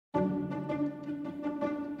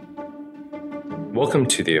Welcome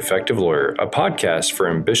to The Effective Lawyer, a podcast for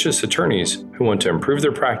ambitious attorneys who want to improve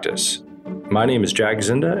their practice. My name is Jack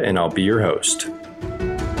Zinda, and I'll be your host.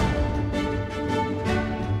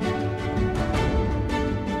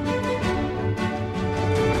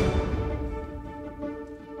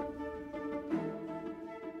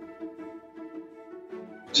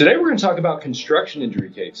 Today we're going to talk about construction injury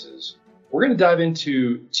cases. We're going to dive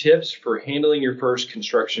into tips for handling your first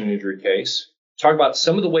construction injury case, talk about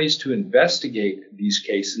some of the ways to investigate these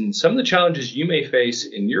cases and some of the challenges you may face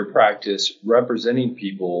in your practice representing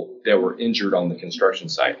people that were injured on the construction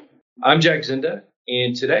site. I'm Jack Zinda,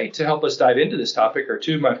 and today to help us dive into this topic are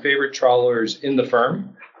two of my favorite trial lawyers in the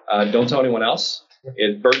firm. Don't tell anyone else.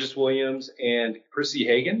 It's Burgess Williams and Chrissy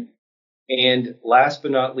Hagan. And last but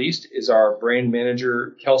not least is our brand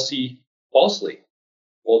manager, Kelsey Balsley.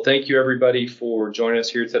 Well, thank you, everybody, for joining us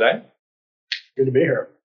here today. Good to be here.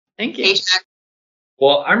 Thank you. Hey, Jack.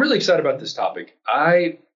 Well, I'm really excited about this topic.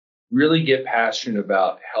 I really get passionate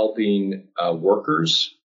about helping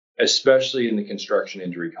workers, especially in the construction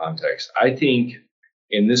injury context. I think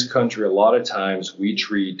in this country, a lot of times we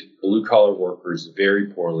treat blue-collar workers very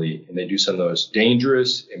poorly, and they do some of the most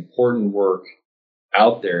dangerous, important work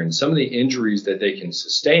out there. And some of the injuries that they can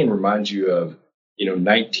sustain remind you of,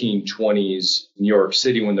 1920s New York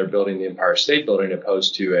City when they're building the Empire State Building,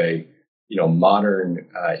 opposed to a modern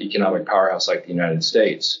economic powerhouse like the United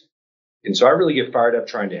States. And so I really get fired up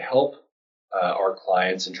trying to help our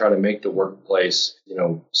clients and try to make the workplace,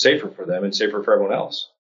 safer for them and safer for everyone else.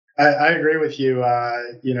 I agree with you.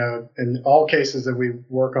 In all cases that we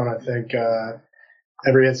work on, I think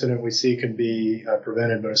every incident we see can be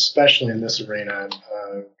prevented, but especially in this arena,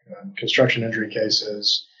 construction injury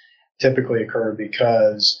cases typically occur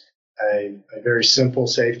because a very simple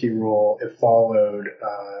safety rule, if followed,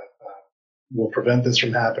 will prevent this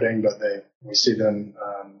from happening, but we see them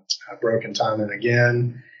broken time and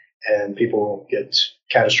again, and people get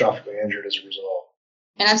catastrophically injured as a result.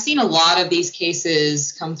 And I've seen a lot of these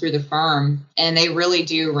cases come through the firm, and they really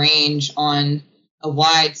do range on a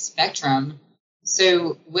wide spectrum.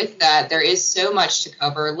 So with that, there is so much to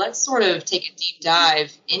cover. Let's sort of take a deep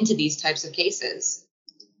dive into these types of cases.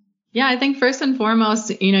 Yeah, I think first and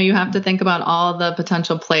foremost, you have to think about all the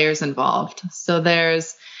potential players involved. So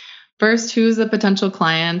there's first, who's the potential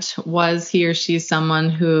client? Was he or she someone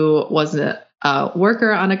who was a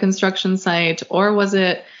worker on a construction site, or was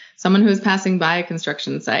it someone who was passing by a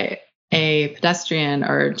construction site, a pedestrian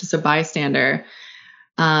or just a bystander?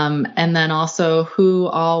 And then also who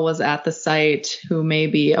all was at the site, who may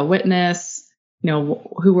be a witness,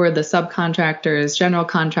 who were the subcontractors, general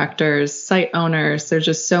contractors, site owners. There's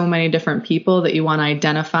just so many different people that you want to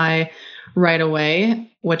identify right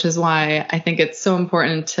away, which is why I think it's so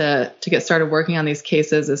important to get started working on these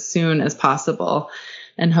cases as soon as possible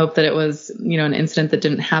and hope that it was, an incident that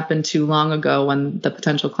didn't happen too long ago when the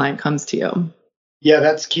potential client comes to you. Yeah,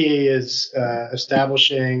 that's key, is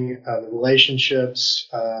establishing the relationships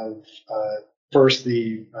of first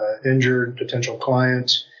the injured potential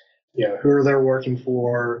client. Who are they working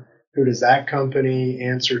for? Who does that company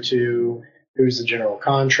answer to? Who's the general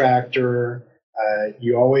contractor?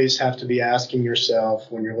 You always have to be asking yourself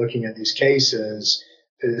when you're looking at these cases,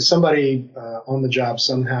 is somebody on the job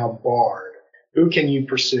somehow barred? Who can you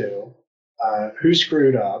pursue? Who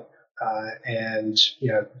screwed up? And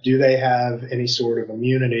do they have any sort of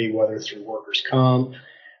immunity, whether through workers' comp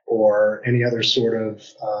or any other sort of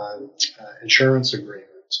insurance agreement?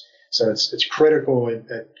 So it's critical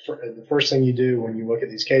that the first thing you do when you look at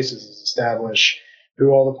these cases is establish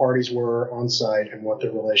who all the parties were on site and what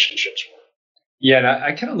their relationships were. Yeah, and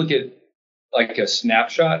I kind of look at like a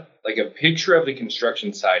snapshot, like a picture of the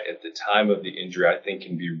construction site at the time of the injury, I think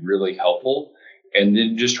can be really helpful. And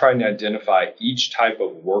then just trying to identify each type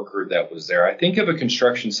of worker that was there. I think of a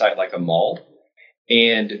construction site like a mall,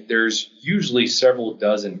 and there's usually several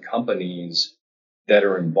dozen companies that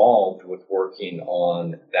are involved with working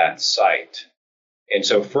on that site. And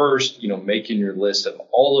so first, making your list of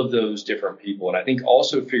all of those different people. And I think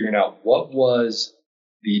also figuring out what was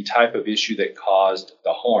the type of issue that caused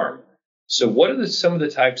the harm. So what are some of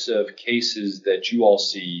the types of cases that you all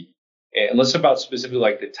see? And let's talk about specifically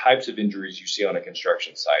like the types of injuries you see on a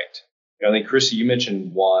construction site. I think, Chrissy, you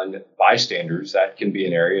mentioned one, bystanders. That can be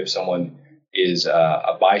an area if someone is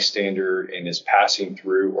a bystander and is passing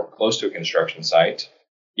through or close to a construction site.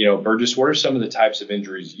 Burgess, what are some of the types of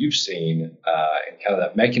injuries you've seen and kind of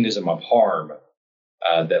that mechanism of harm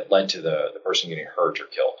that led to the person getting hurt or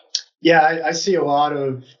killed? Yeah, I see a lot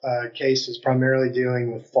of cases primarily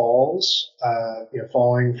dealing with falls,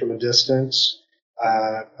 falling from a distance,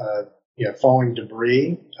 falling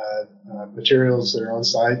debris, materials that are on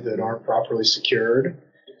site that aren't properly secured.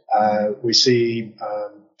 We see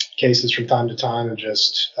cases from time to time of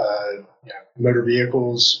just motor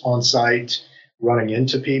vehicles on site running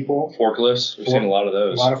into people. Forklifts, we've seen a lot of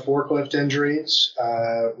those. A lot of forklift injuries.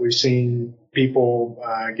 We've seen people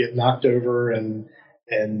get knocked over in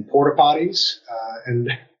porta potties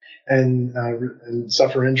and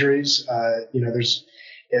suffer injuries.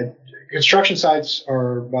 Construction sites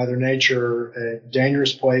are by their nature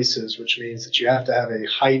dangerous places, which means that you have to have a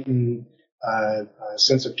heightened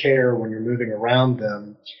sense of care when you're moving around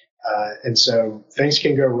them. And so things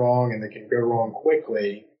can go wrong, and they can go wrong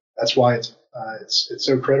quickly. That's why it's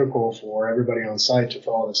so critical for everybody on site to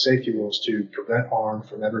follow the safety rules to prevent harm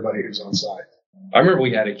from everybody who's on site. I remember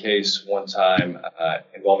we had a case one time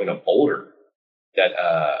involving a boulder that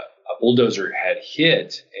a bulldozer had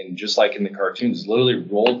hit, and just like in the cartoons, literally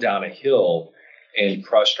rolled down a hill and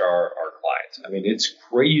crushed our client. I mean, it's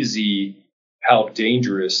crazy how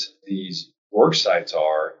dangerous these work sites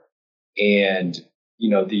are, and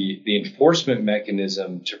the enforcement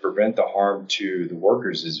mechanism to prevent the harm to the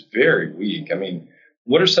workers is very weak. I mean,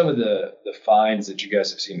 what are some of the fines that you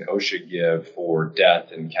guys have seen OSHA give for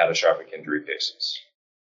death and catastrophic injury cases?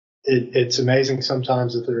 It's amazing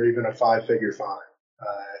sometimes that they're even a 5-figure fine,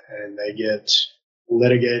 and they get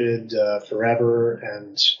litigated forever,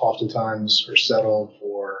 and oftentimes are settled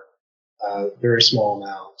for very small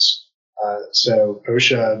amounts. So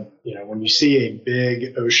OSHA, when you see a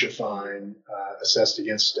big OSHA fine assessed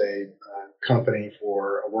against a company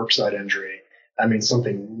for a worksite injury, that means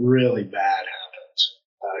something really bad happens,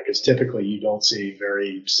 because typically you don't see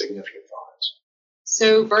very significant fines.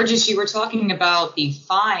 So Burgess, you were talking about the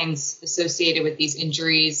fines associated with these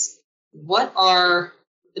injuries. What are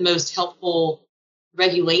the most helpful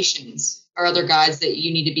regulations or other guides that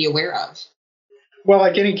you need to be aware of? Well,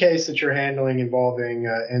 like any case that you're handling involving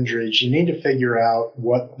injuries, you need to figure out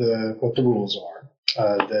what the rules are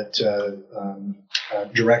that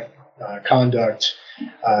direct conduct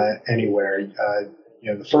anywhere.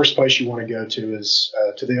 The first place you want to go to is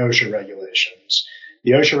to the OSHA regulations.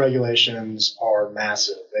 The OSHA regulations are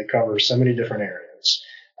massive. They cover so many different areas.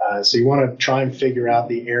 So you want to try and figure out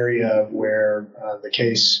the area where the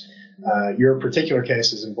case, your particular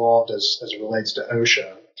case, is involved as it relates to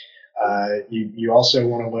OSHA. You also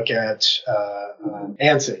want to look at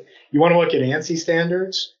ANSI. You want to look at ANSI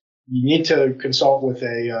standards. You need to consult with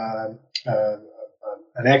an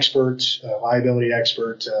expert, a liability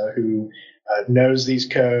expert, who knows these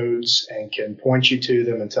codes and can point you to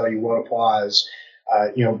them and tell you what applies.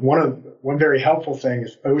 One very helpful thing,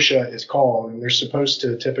 if OSHA is called, and they're supposed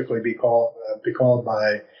to typically be called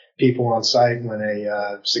by people on site when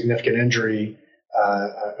a significant injury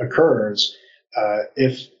occurs.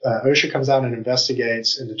 If OSHA comes out and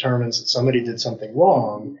investigates and determines that somebody did something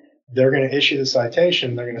wrong, they're going to issue the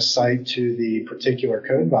citation. They're going to cite to the particular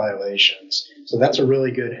code violations. So that's a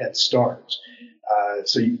really good head start.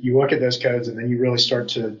 So you look at those codes, and then you really start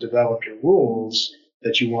to develop your rules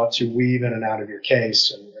that you want to weave in and out of your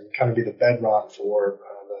case, and kind of be the bedrock for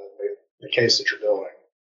the case that you're building.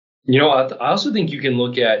 I also think you can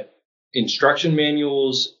look at instruction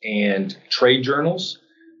manuals and trade journals.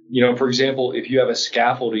 For example, if you have a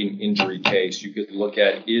scaffolding injury case, you could look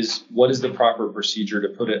at what is the proper procedure to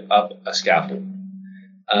put it up a scaffold.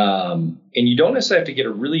 And you don't necessarily have to get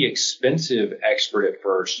a really expensive expert at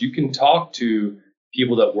first. You can talk to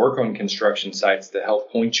people that work on construction sites to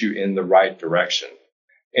help point you in the right direction.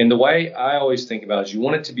 And the way I always think about it is you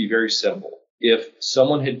want it to be very simple. If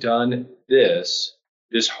someone had done this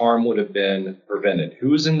harm would have been prevented.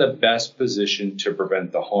 Who is in the best position to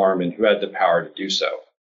prevent the harm, and who had the power to do so?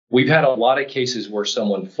 We've had a lot of cases where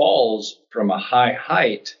someone falls from a high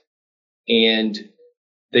height and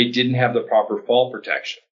they didn't have the proper fall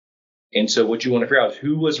protection. And so what you want to figure out is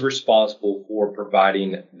who was responsible for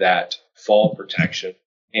providing that fall protection.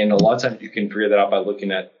 And a lot of times you can figure that out by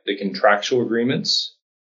looking at the contractual agreements.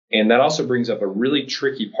 And that also brings up a really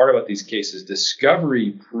tricky part about these cases.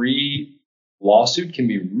 Discovery pre-lawsuit can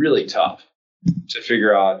be really tough to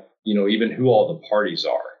figure out, even who all the parties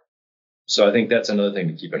are. So I think that's another thing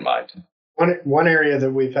to keep in mind. One area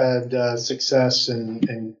that we've had success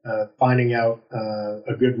in finding out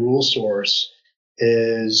a good rule source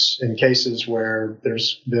is in cases where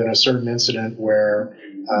there's been a certain incident where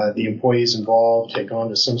the employees involved had gone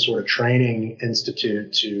to some sort of training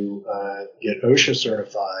institute to get OSHA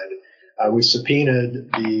certified. We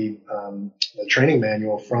subpoenaed the training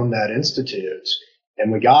manual from that institute,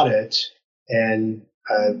 and we got it. And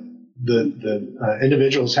the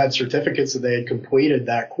individuals had certificates that they had completed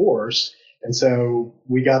that course, And so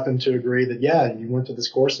we got them to agree that, yeah, you went to this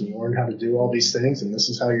course and you learned how to do all these things, and this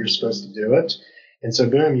is how you're supposed to do it. And so,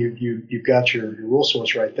 boom, you've got your rule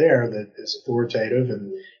source right there that is authoritative,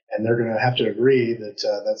 and they're going to have to agree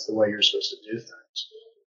that that's the way you're supposed to do things.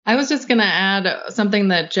 I was just going to add something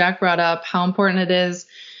that Jack brought up, how important it is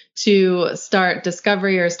to start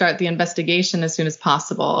discovery or start the investigation as soon as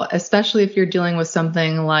possible, especially if you're dealing with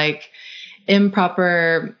something like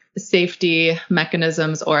improper safety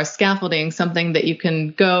mechanisms or scaffolding, something that you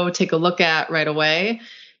can go take a look at right away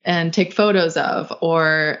and take photos of,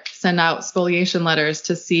 or send out spoliation letters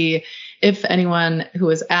to see if anyone who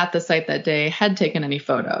was at the site that day had taken any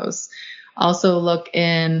photos. Also look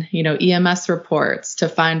in, EMS reports to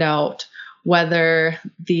find out whether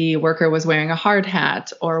the worker was wearing a hard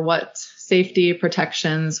hat or what safety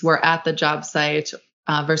protections were at the job site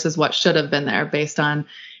versus what should have been there based on,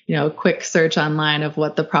 a quick search online of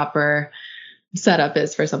what the proper setup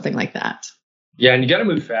is for something like that. Yeah, and you got to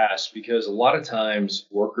move fast because a lot of times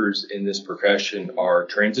workers in this profession are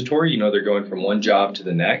transitory. They're going from one job to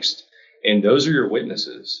the next, and those are your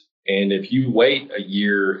witnesses. And if you wait a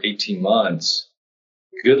year, 18 months,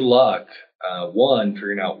 good luck, one,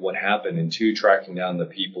 figuring out what happened, and two, tracking down the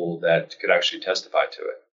people that could actually testify to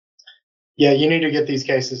it. Yeah, you need to get these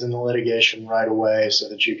cases into litigation right away so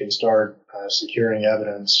that you can start securing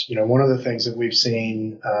evidence. One of the things that we've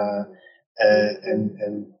seen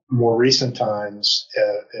in more recent times,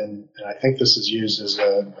 and I think this is used as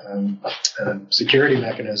a security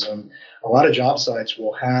mechanism, a lot of job sites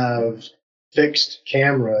will have fixed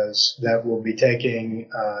cameras that will be taking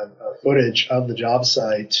footage of the job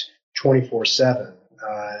site 24/7,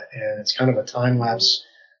 and it's kind of a time-lapse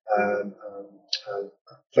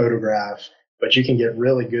photograph, but you can get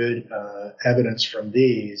really good evidence from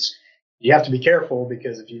these. You have to be careful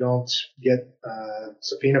because if you don't get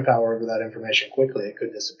subpoena power over that information quickly, it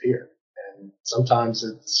could disappear. And sometimes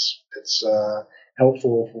it's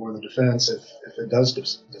helpful for the defense if it does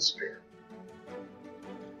disappear.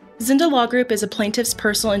 Zinda Law Group is a plaintiff's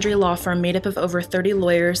personal injury law firm made up of over 30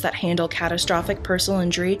 lawyers that handle catastrophic personal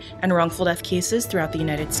injury and wrongful death cases throughout the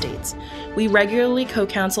United States. We regularly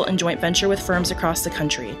co-counsel and joint venture with firms across the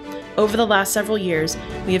country. Over the last several years,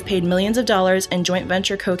 we have paid millions of dollars in joint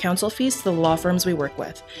venture co-counsel fees to the law firms we work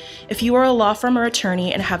with. If you are a law firm or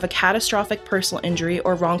attorney and have a catastrophic personal injury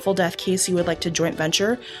or wrongful death case you would like to joint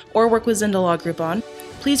venture or work with Zinda Law Group on,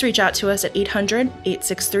 please reach out to us at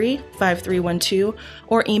 800-863-5312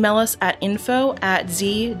 or email us at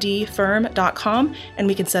info@zdfirm.com and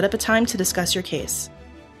we can set up a time to discuss your case.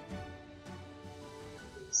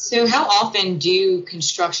 So how often do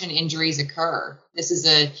construction injuries occur? This is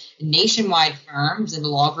a nationwide firm, Zinda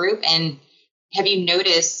Law Group, and have you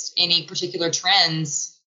noticed any particular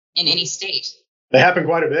trends in any state? They happen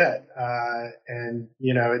quite a bit, and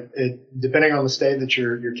it depending on the state that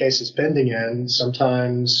your case is pending in.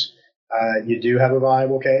 Sometimes you do have a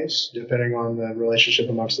viable case, depending on the relationship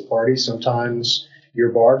amongst the parties. Sometimes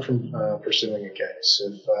you're barred from pursuing a case.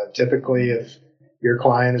 Typically, if your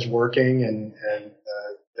client is working and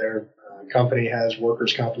their company has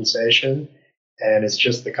workers' compensation, and it's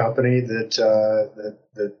just the company that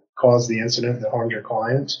caused the incident that harmed your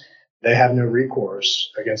client, they have no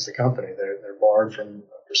recourse against the company. They're barred from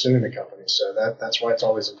pursuing the company. So that's why it's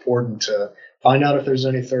always important to find out if there's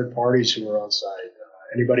any third parties who are on site,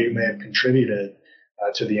 anybody who may have contributed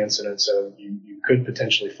to the incident. So you could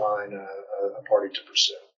potentially find a party to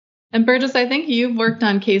pursue. And Burgess, I think you've worked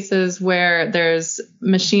on cases where there's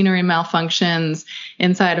machinery malfunctions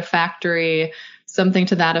inside a factory, something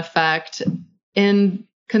to that effect. In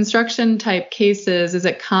construction type cases, is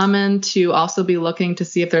it common to also be looking to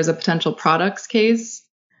see if there's a potential products case?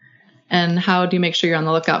 And how do you make sure you're on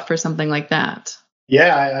the lookout for something like that?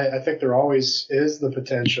 Yeah, I think there always is the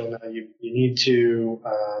potential. Now you need to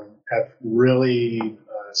have really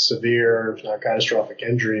severe, if not catastrophic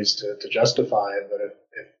injuries to justify it. But if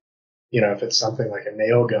it's something like a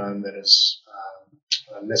nail gun that is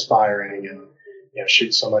misfiring and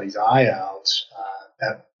shoots somebody's eye out,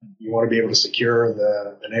 that you want to be able to secure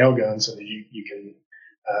the nail gun so that you can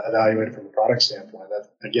evaluate it from a product standpoint.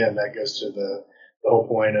 That goes to the whole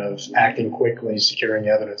point of acting quickly, securing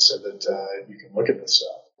evidence so that you can look at this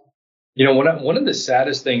stuff. One of the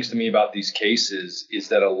saddest things to me about these cases is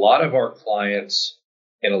that a lot of our clients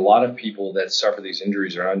and a lot of people that suffer these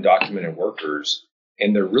injuries are undocumented workers,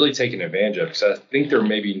 and they're really taken advantage of, because I think there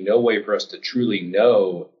may be no way for us to truly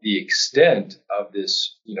know the extent of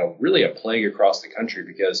this, really a plague across the country,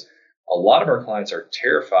 because a lot of our clients are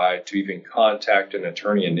terrified to even contact an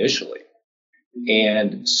attorney initially.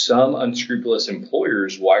 And some unscrupulous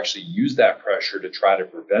employers will actually use that pressure to try to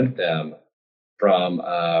prevent them from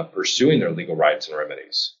pursuing their legal rights and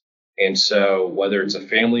remedies. And so whether it's a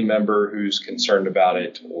family member who's concerned about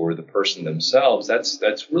it or the person themselves,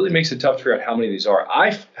 that's really makes it tough to figure out how many of these are.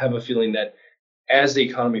 I have a feeling that as the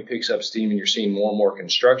economy picks up steam and you're seeing more and more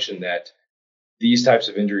construction, that these types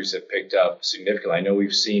of injuries have picked up significantly. I know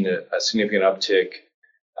we've seen a significant uptick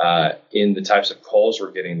in the types of calls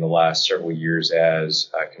we're getting the last several years as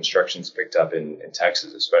construction's picked up in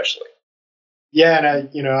Texas, especially. Yeah, and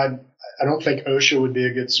I don't think OSHA would be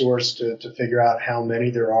a good source to figure out how many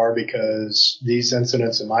there are, because these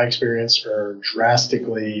incidents, in my experience, are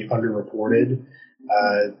drastically underreported.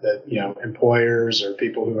 That employers or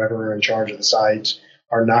people, whoever are in charge of the site,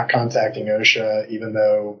 are not contacting OSHA, even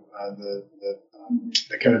though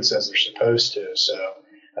the code says they're supposed to. So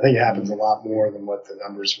I think it happens a lot more than what the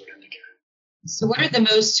numbers would indicate. So what are the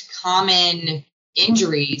most common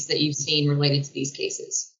injuries that you've seen related to these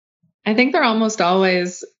cases? I think they're almost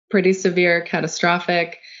always pretty severe,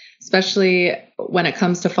 catastrophic, especially when it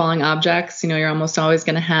comes to falling objects. You're almost always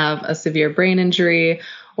going to have a severe brain injury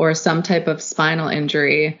or some type of spinal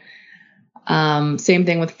injury. Same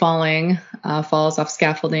thing with falling, falls off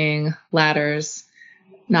scaffolding, ladders,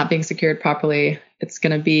 not being secured properly. It's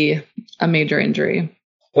going to be a major injury.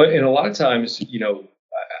 But and a lot of times,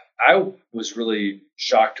 I was really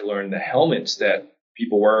shocked to learn the helmets that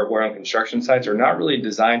people wear on construction sites are not really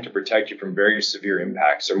designed to protect you from very severe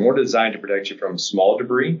impacts. They're more designed to protect you from small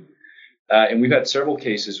debris. And we've had several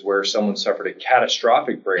cases where someone suffered a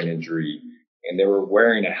catastrophic brain injury and they were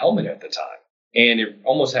wearing a helmet at the time. And it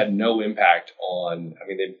almost had no impact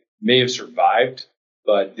they may have survived,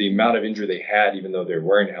 but the amount of injury they had, even though they were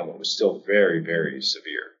wearing a helmet, was still very, very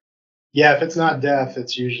severe. Yeah, if it's not death,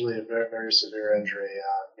 it's usually a very, very severe injury.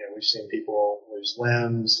 We've seen people lose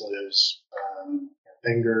limbs, lose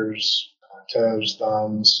fingers, toes,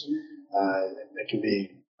 thumbs. It can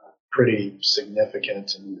be pretty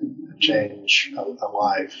significant and change a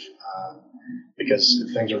life because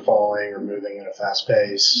if things are falling or moving at a fast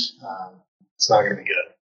pace, it's not going to be good.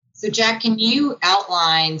 So, Jack, can you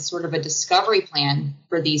outline sort of a discovery plan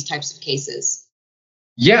for these types of cases?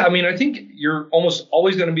 Yeah, I think you're almost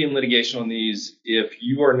always going to be in litigation on these. If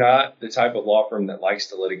you are not the type of law firm that likes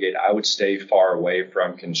to litigate, I would stay far away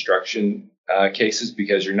from construction cases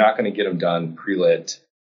because you're not going to get them done pre-lit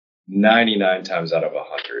 99 times out of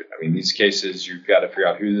 100. These cases, you've got to figure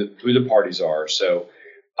out who the parties are. So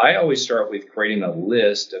I always start with creating a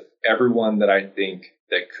list of everyone that I think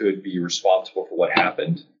that could be responsible for what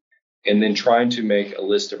happened, and then trying to make a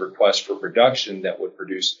list of requests for production that would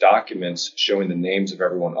produce documents showing the names of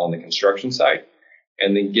everyone on the construction site,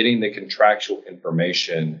 and then getting the contractual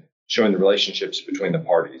information showing the relationships between the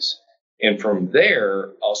parties. And from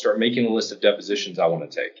there, I'll start making a list of depositions I want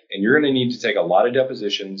to take. And you're going to need to take a lot of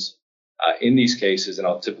depositions in these cases, and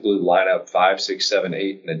I'll typically line up 5, 6, 7,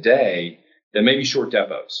 8 in a day. That may be short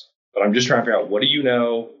depots, but I'm just trying to figure out, what do you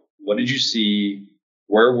know? What did you see?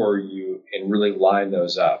 Where were you? And really line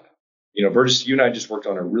those up. Virtus, you and I just worked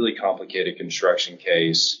on a really complicated construction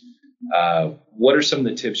case. What are some of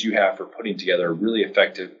the tips you have for putting together a really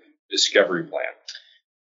effective discovery plan?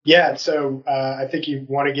 Yeah, so I think you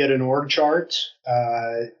want to get an org chart.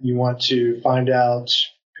 You want to find out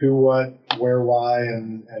who, what, where, why,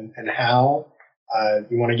 and how.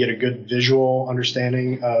 You want to get a good visual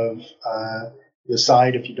understanding of the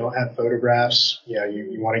site. If you don't have photographs,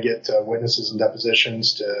 you want to get witnesses and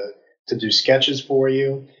depositions to do sketches for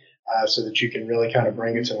you. So that you can really kind of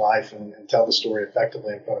bring it to life and tell the story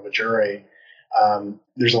effectively in front of a jury.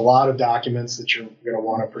 There's a lot of documents that you're going to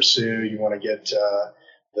want to pursue. You want to get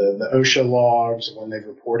the OSHA logs when they've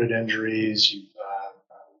reported injuries.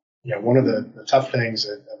 One of the tough things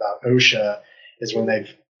about OSHA is when they've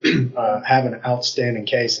have an outstanding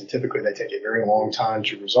case, and typically they take a very long time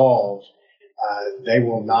to resolve. They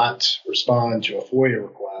will not respond to a FOIA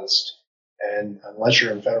request, and unless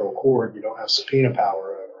you're in federal court, you don't have subpoena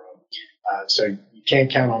power over them. So you can't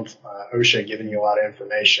count on OSHA giving you a lot of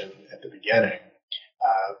information at the beginning.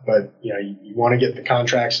 But you want to get the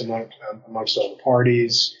contracts amongst all the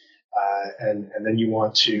parties, and then you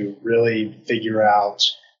want to really figure out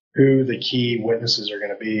who the key witnesses are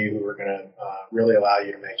going to be, who are going to really allow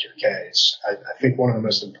you to make your case. I think one of the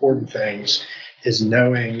most important things is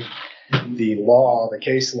knowing the law, the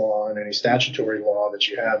case law, and any statutory law that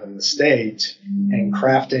you have in the state, and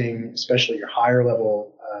crafting, especially your higher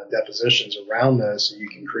level depositions around those, so you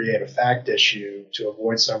can create a fact issue to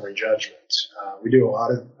avoid summary judgment. We do a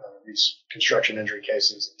lot of these construction injury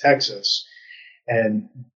cases in Texas, and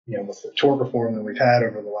with the tort reform that we've had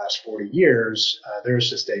over the last 40 years, there's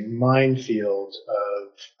just a minefield of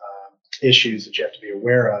issues that you have to be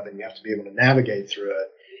aware of, and you have to be able to navigate through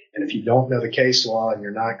it. And if you don't know the case law and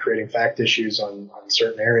you're not creating fact issues on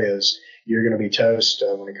certain areas, you're going to be toast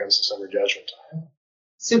when it comes to summary judgment time.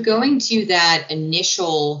 So going to that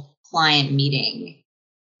initial client meeting,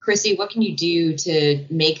 Chrissy, what can you do to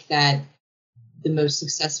make that the most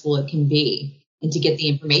successful it can be and to get the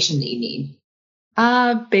information that you need?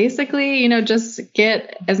 Basically, just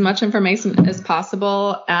get as much information as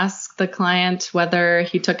possible. Ask the client whether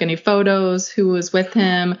he took any photos, who was with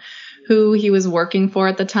him, who he was working for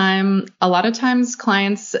at the time. A lot of times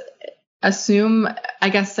clients assume, I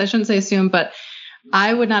guess I shouldn't say assume, but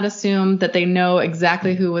I would not assume that they know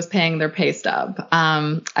exactly who was paying their pay stub.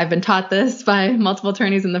 I've been taught this by multiple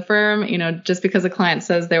attorneys in the firm. Just because a client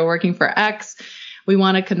says they're working for X, we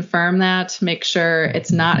want to confirm that, make sure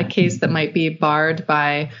it's not a case that might be barred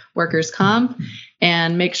by workers' comp,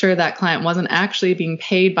 and make sure that client wasn't actually being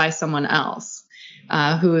paid by someone else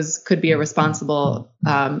could be a responsible,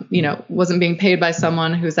 wasn't being paid by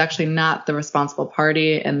someone who's actually not the responsible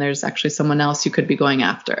party, and there's actually someone else you could be going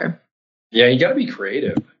after. Yeah, you got to be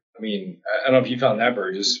creative. I mean, I don't know if you found that,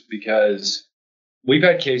 Burgess, because we've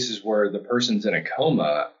had cases where the person's in a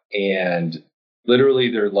coma and literally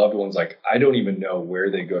their loved one's like, I don't even know where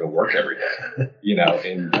they go to work every day,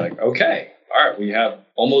 and like, okay, all right, we have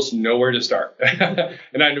almost nowhere to start.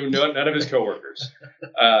 And I knew none of his coworkers.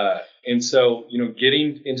 And so,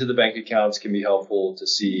 getting into the bank accounts can be helpful to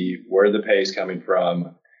see where the pay is coming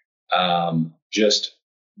from. Just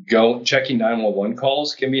checking 911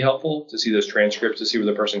 calls can be helpful to see those transcripts, to see where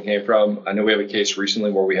the person came from. I know we have a case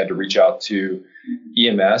recently where we had to reach out to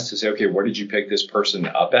EMS to say, okay, where did you pick this person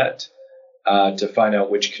up at? To find out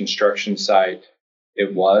which construction site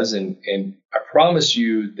it was. And I promise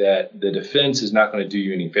you that the defense is not going to do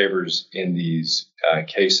you any favors in these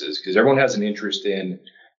cases, because everyone has an interest in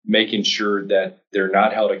making sure that they're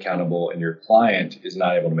not held accountable and your client is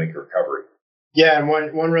not able to make a recovery. Yeah, and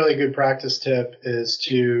one really good practice tip is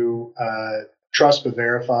to trust but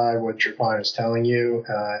verify what your client is telling you,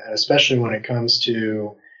 and especially when it comes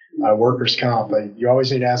to workers' comp. You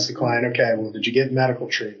always need to ask the client, okay, well, did you get medical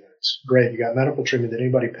treatment? Great, you got medical treatment. Did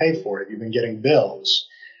anybody pay for it? You've been getting bills.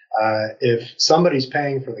 If somebody's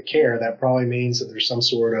paying for the care, that probably means that there's some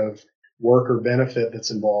sort of worker benefit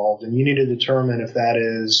that's involved, and you need to determine if that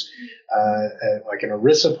is like an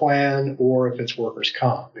ERISA plan or if it's workers'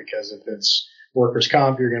 comp, because if it's workers'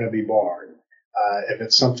 comp, you're going to be barred. If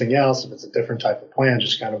it's something else, if it's a different type of plan,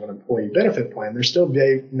 just kind of an employee benefit plan, there still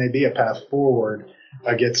may be a path forward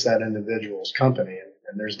against that individual's company.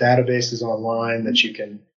 And there's databases online that you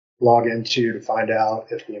can log into to find out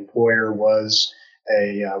if the employer was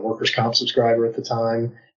a workers' comp subscriber at the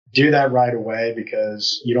time. Do that right away,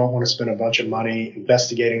 because you don't want to spend a bunch of money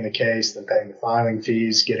investigating the case, then paying the filing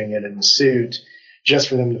fees, getting it in the suit, just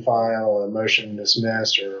for them to file a motion to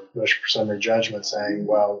dismiss or motion for summary judgment saying,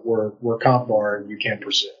 well, we're comp barred, you can't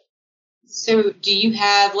pursue. So do you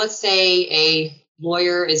have, let's say a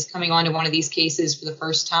lawyer is coming onto one of these cases for the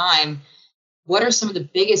first time, what are some of the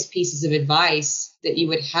biggest pieces of advice that you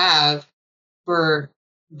would have for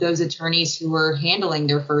those attorneys who are handling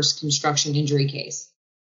their first construction injury case?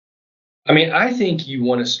 I mean, I think you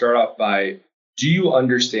want to start off by, do you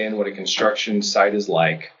understand what a construction site is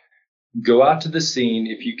like? Go out to the scene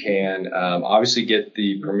if you can. Obviously, get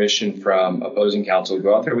the permission from opposing counsel.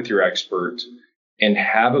 Go out there with your expert and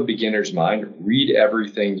have a beginner's mind. Read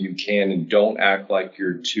everything you can and don't act like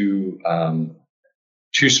you're too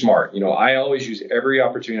smart. I always use every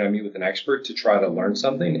opportunity I meet with an expert to try to learn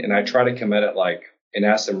something, and I try to come at it and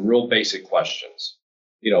ask them real basic questions.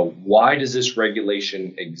 Why does this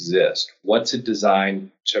regulation exist? What's it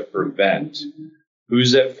designed to prevent?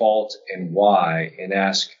 Who's at fault and why? And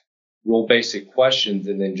ask real basic questions,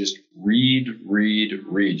 and then just read.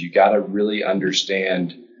 You got to really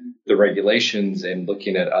understand the regulations and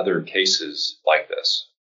looking at other cases like this.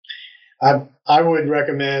 I would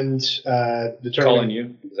recommend calling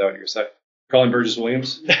you. Is that what you're saying? Calling Burgess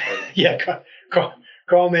Williams? Yeah,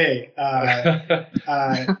 call me.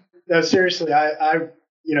 No, seriously,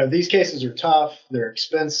 these cases are tough. They're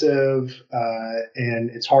expensive, and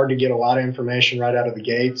it's hard to get a lot of information right out of the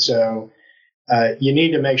gate. So you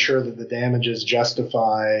need to make sure that the damages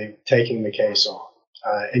justify taking the case on,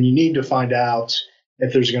 and you need to find out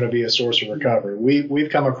if there's going to be a source of recovery.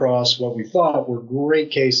 We've come across what we thought were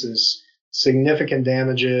great cases, significant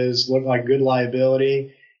damages, looked like good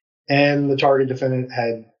liability, and the target defendant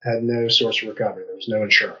had no source of recovery. There was no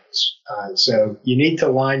insurance. So you need to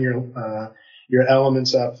line your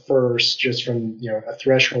elements up first, just from a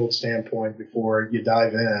threshold standpoint before you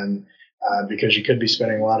dive in, because you could be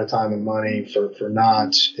spending a lot of time and money for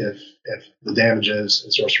naught if the damages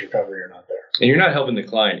and source of recovery are not there. And you're not helping the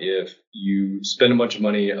client if you spend a bunch of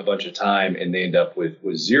money, a bunch of time, and they end up with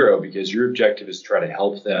zero because your objective is to try to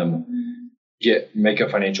help them make a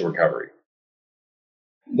financial recovery.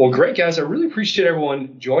 Well, great, guys. I really appreciate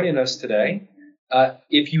everyone joining us today.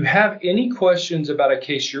 If you have any questions about a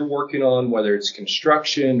case you're working on, whether it's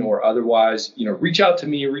construction or otherwise, reach out to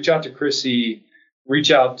me, reach out to Chrissy,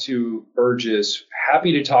 reach out to Burgess.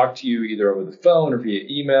 Happy to talk to you either over the phone or via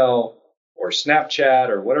email or Snapchat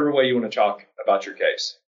or whatever way you want to talk about your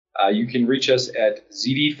case. You can reach us at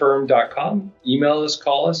zdfirm.com, email us,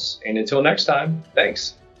 call us, and until next time,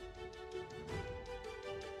 thanks.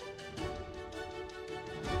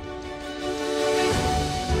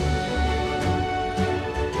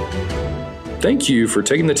 Thank you for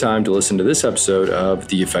taking the time to listen to this episode of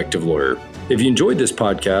The Effective Lawyer. If you enjoyed this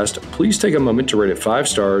podcast, please take a moment to rate it 5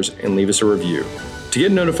 stars and leave us a review. To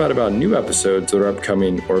get notified about new episodes that are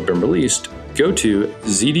upcoming or have been released, go to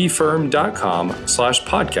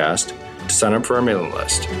zdfirm.com/podcast to sign up for our mailing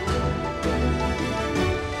list.